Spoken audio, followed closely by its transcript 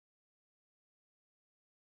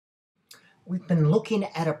We've been looking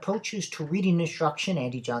at approaches to reading instruction.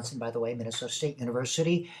 Andy Johnson, by the way, Minnesota State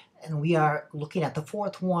University. And we are looking at the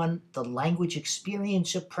fourth one, the language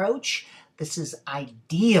experience approach. This is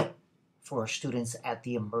ideal for students at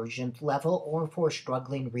the emergent level or for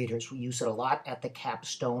struggling readers. We use it a lot at the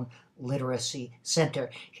Capstone Literacy Center.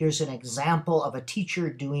 Here's an example of a teacher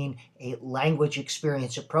doing a language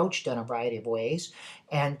experience approach done a variety of ways.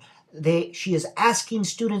 And she is asking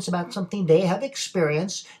students about something they have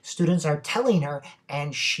experienced. Students are telling her,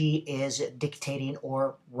 and she is dictating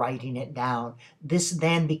or writing it down. This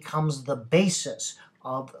then becomes the basis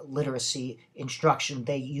of literacy instruction.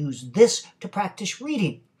 They use this to practice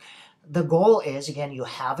reading. The goal is, again, you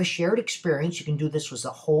have a shared experience. You can do this with the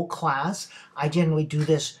whole class. I generally do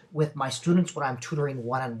this with my students when I'm tutoring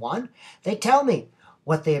one-on-one. They tell me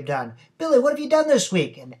what they have done. Billy, what have you done this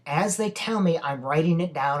week? And as they tell me, I'm writing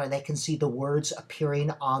it down and they can see the words appearing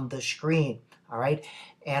on the screen. All right.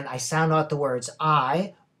 And I sound out the words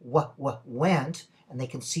I, went, and they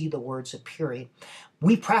can see the words appearing.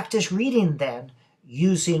 We practice reading then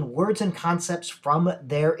using words and concepts from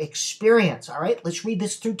their experience. All right. Let's read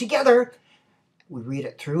this through together. We read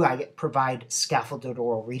it through. I provide scaffolded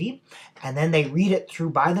oral reading, and then they read it through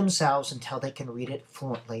by themselves until they can read it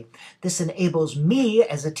fluently. This enables me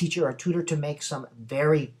as a teacher or tutor to make some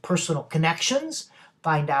very personal connections,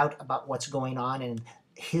 find out about what's going on in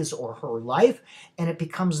his or her life, and it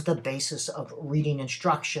becomes the basis of reading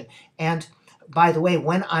instruction. And by the way,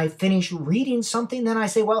 when I finish reading something, then I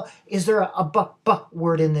say, well, is there a but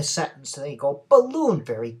word in this sentence? So they go, balloon.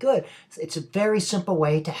 Very good. It's a very simple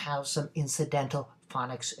way to have some incidental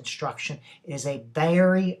phonics instruction. It is a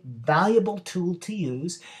very valuable tool to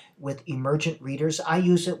use with emergent readers. I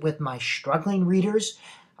use it with my struggling readers.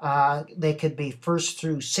 They could be first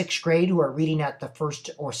through sixth grade who are reading at the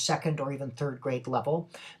first or second or even third grade level.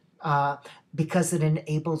 Because it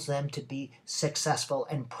enables them to be successful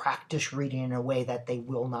and practice reading in a way that they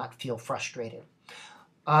will not feel frustrated.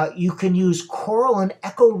 You can use choral and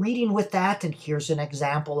echo reading with that, and here's an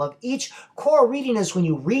example of each. Choral reading is when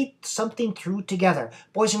you read something through together.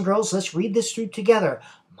 Boys and girls, let's read this through together.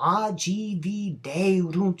 Ma ji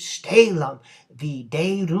viderunt stelum,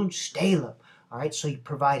 viderunt stelum. All right, so you're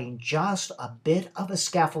providing just a bit of a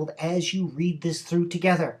scaffold as you read this through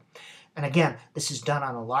together. And again, this is done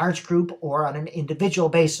on a large group or on an individual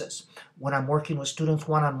basis. When I'm working with students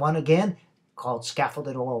one-on-one, again, called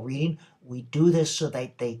scaffolded oral reading, we do this so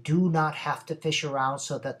that they do not have to fish around,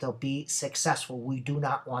 so that they'll be successful. We do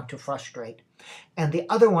not want to frustrate. And the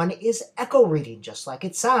other one is echo reading, just like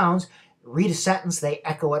it sounds. Read a sentence, they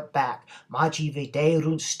echo it back. Maji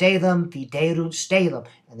viderunt stelum, viderunt stelum.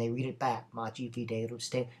 And they read it back. Maji viderunt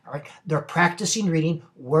stelum. All right. They're practicing reading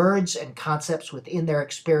words and concepts within their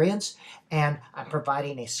experience. And I'm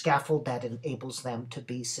providing a scaffold that enables them to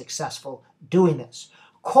be successful doing this.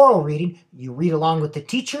 Choral reading, you read along with the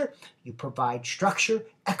teacher. You provide structure.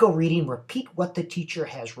 Echo reading, repeat what the teacher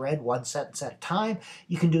has read one sentence at a time.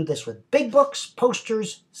 You can do this with big books,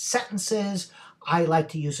 posters, sentences. I like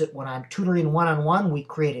to use it when I'm tutoring one-on-one. We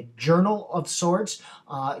create a journal of sorts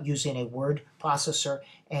using a word processor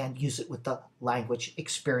and use it with the language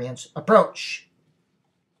experience approach.